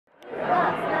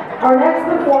Our next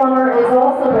performer is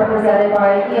also represented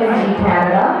by EMG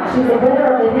Canada. She's a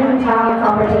winner of the Hidden Talent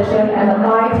Competition and the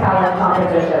My Talent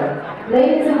Competition.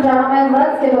 Ladies and gentlemen,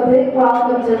 let's give a big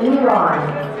welcome to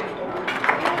Liron.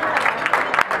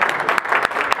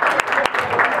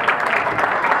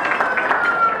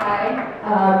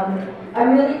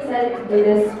 I'm really excited to do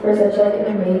this for such an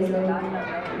amazing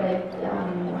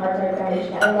heart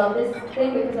foundation. I love this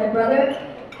thing because my brother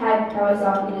had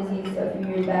Kawasaki disease a few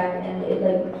years back, and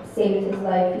it saved his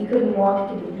life. He couldn't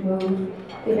walk, he couldn't move,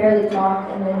 he could barely talk,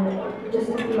 and then just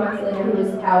a few months later he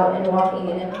was out and walking.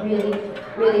 And I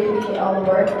really appreciate all the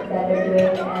work that they're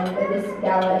doing and that this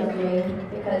gala is doing,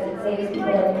 because it saves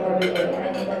people like him every day, and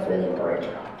I think that's really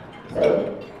important.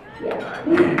 So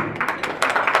yeah.